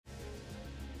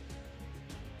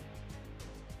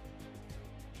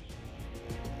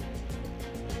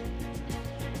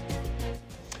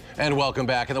And welcome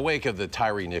back. In the wake of the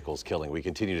Tyre Nichols killing, we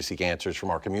continue to seek answers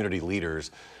from our community leaders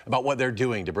about what they're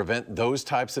doing to prevent those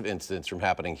types of incidents from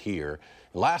happening here.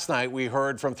 Last night, we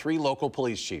heard from 3 local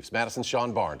police chiefs, Madison's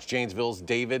Sean Barnes, Janesville's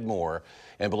David Moore,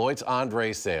 and Beloit's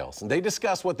Andre Sales. And they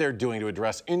discuss what they're doing to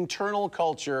address internal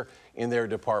culture in their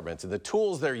departments and the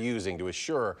tools they're using to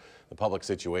assure the public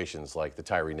situations like the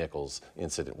Tyre Nichols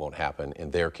incident won't happen in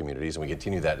their communities. And we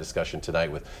continue that discussion tonight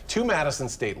with 2 Madison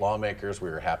state lawmakers. We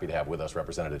are happy to have with us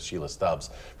Representative Shelia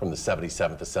Stubbs from the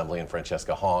 77th Assembly and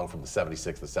Francesca Hong from the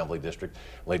 76th Assembly District.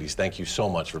 Ladies, thank you so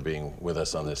much for being with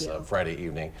us on this Friday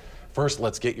evening. First,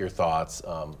 let's get your thoughts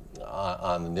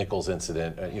on the Nichols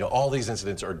incident. You know, all these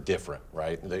incidents are different,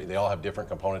 right? They all have different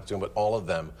components to them, but all of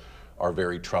them are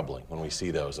very troubling when we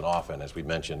see those. And often, as we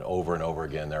mentioned, over and over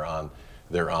again, they're on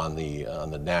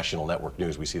the national network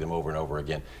news. We see them over and over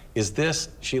again. Is this,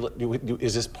 Sheila,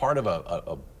 is this part of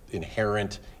a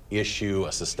inherent issue,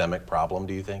 a systemic problem,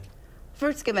 do you think?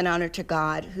 First, give an honor to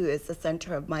God, who is the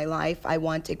center of my life. I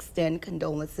want to extend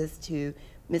condolences to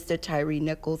Mr. Tyre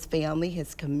Nichols' family,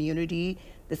 his community,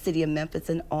 the city of Memphis,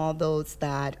 and all those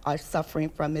that are suffering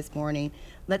from his mourning.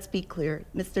 Let's be clear,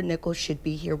 Mr. Nichols should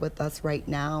be here with us right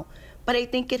now, but I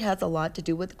think it has a lot to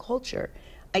do with culture.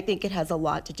 I think it has a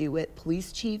lot to do with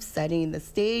police chiefs setting the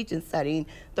stage and setting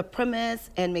the premise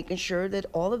and making sure that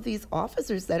all of these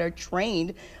officers that are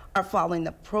trained are following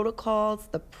the protocols,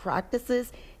 the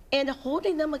practices, and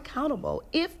holding them accountable.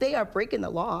 If they are breaking the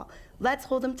law, let's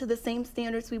hold them to the same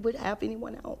standards we would have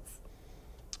anyone else.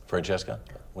 Francesca,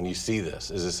 when you see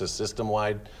this, is this a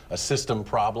system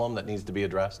problem that needs to be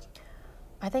addressed?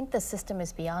 I think the system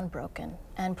is beyond broken,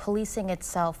 and policing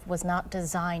itself was not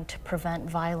designed to prevent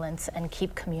violence and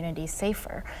keep communities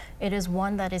safer. It is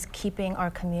one that is keeping our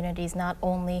communities not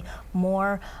only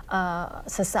more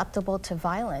susceptible to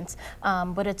violence,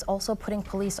 but it's also putting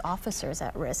police officers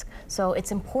at risk. So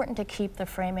it's important to keep the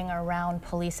framing around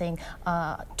policing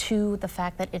to the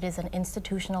fact that it is an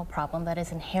institutional problem that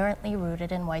is inherently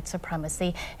rooted in white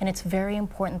supremacy, and it's very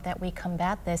important that we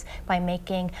combat this by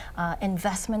making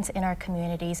investments in our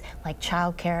communities like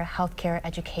childcare, healthcare,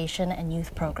 education, and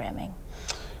youth programming.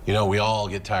 You know, we all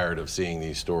get tired of seeing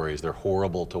these stories. They're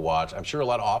horrible to watch. I'm sure a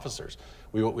lot of officers.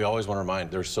 We always want to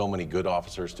remind, there's so many good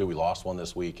officers too. We lost one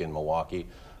this week in Milwaukee.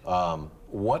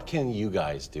 What can you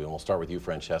guys do? And we'll start with you,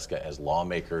 Francesca, as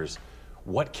lawmakers.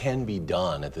 What can be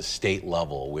done at the state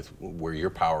level with where your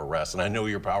power rests? And I know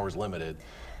your power is limited,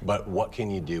 but what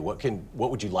can you do? What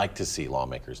would you like to see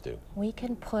lawmakers do? We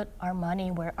can put our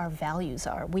money where our values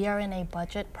are. We are in a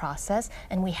budget process,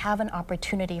 and we have an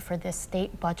opportunity for this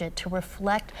state budget to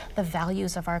reflect the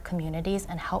values of our communities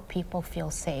and help people feel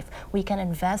safe. We can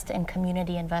invest in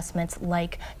community investments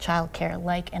like childcare,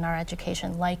 like in our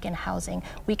education, like in housing.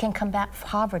 We can combat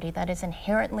poverty that is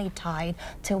inherently tied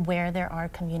to where there are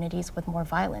communities with more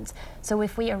violence. So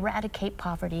if we eradicate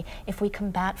poverty, if we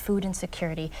combat food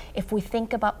insecurity, if we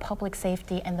think about public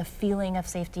safety and the feeling of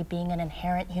safety being an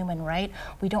inherent human right,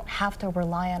 we don't have to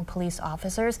rely on police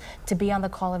officers to be on the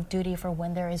call of duty for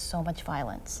when there is so much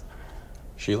violence.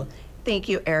 Sheila? Thank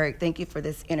you, Eric. Thank you for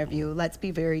this interview. Let's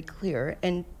be very clear.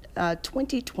 In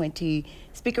 2020,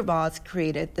 Speaker Voss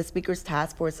created the Speaker's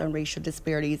Task Force on Racial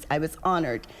Disparities. I was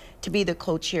honored to be the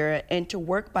co-chair and to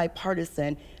work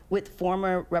bipartisan with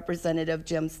former Representative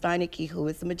Jim Steineke, who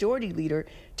is the majority leader,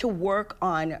 to work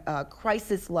on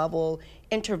crisis-level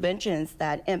interventions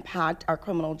that impact our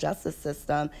criminal justice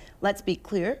system. Let's be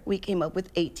clear, we came up with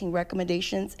 18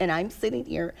 recommendations, and I'm sitting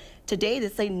here today to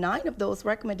say 9 of those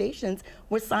recommendations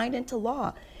were signed into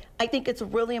law. I think it's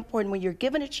really important when you're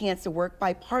given a chance to work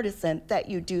bipartisan that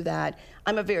you do that.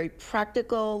 I'm a very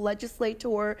practical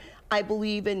legislator. I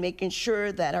believe in making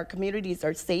sure that our communities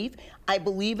are safe. I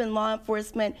believe in law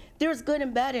enforcement. There's good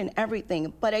and bad in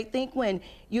everything, but I think when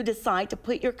you decide to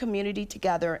put your community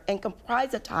together and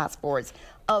comprise a task force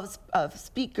of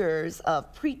speakers,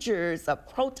 of preachers, of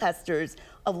protesters,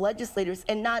 of legislators,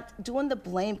 and not doing the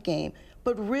blame game,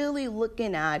 but really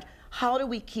looking at how do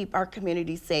we keep our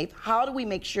community safe? How do we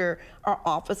make sure our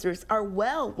officers are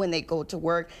well when they go to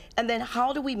work? And then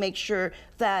how do we make sure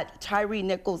that Tyre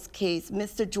Nichols' case,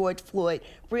 Mr. George Floyd,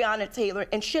 Breonna Taylor,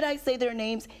 and should I say their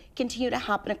names, continue to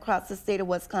happen across the state of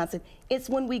Wisconsin? It's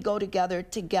when we go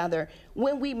together,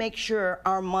 when we make sure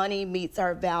our money meets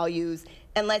our values,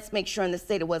 and let's make sure in the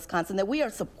state of Wisconsin that we are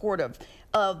supportive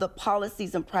of the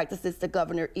policies and practices that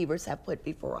Governor Evers have put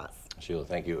before us. Sheila,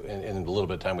 thank you. And a little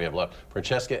bit of time we have left.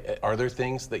 Francesca, are there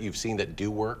things that you've seen that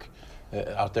do work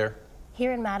out there?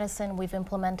 Here in Madison, we've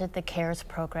implemented the CARES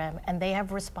program, and they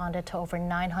have responded to over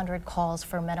 900 calls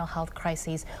for mental health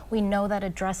crises. We know that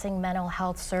addressing mental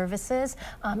health services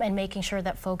and making sure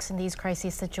that folks in these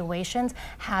crisis situations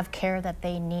have care that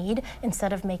they need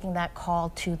instead of making that call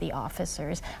to the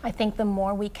officers. I think the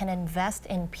more we can invest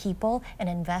in people and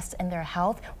invest in their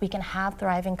health, we can have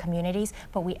thriving communities,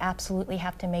 but we absolutely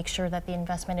have to make sure that the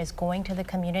investment is going to the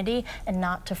community and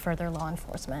not to further law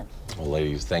enforcement. Well,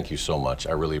 ladies, thank you so much.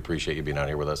 I really appreciate you being out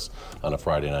here with us on a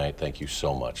Friday night. Thank you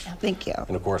so much. Thank you.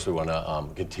 And of course, we want to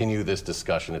continue this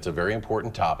discussion. It's a very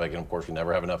important topic, and of course, we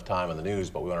never have enough time on the news,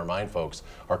 but we want to remind folks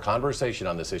our conversation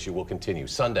on this issue will continue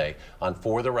Sunday on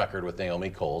For the Record with Naomi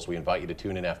Coles. We invite you to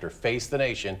tune in after Face the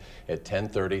Nation at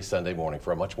 10:30 Sunday morning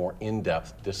for a much more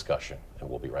in-depth discussion, and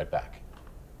we'll be right back.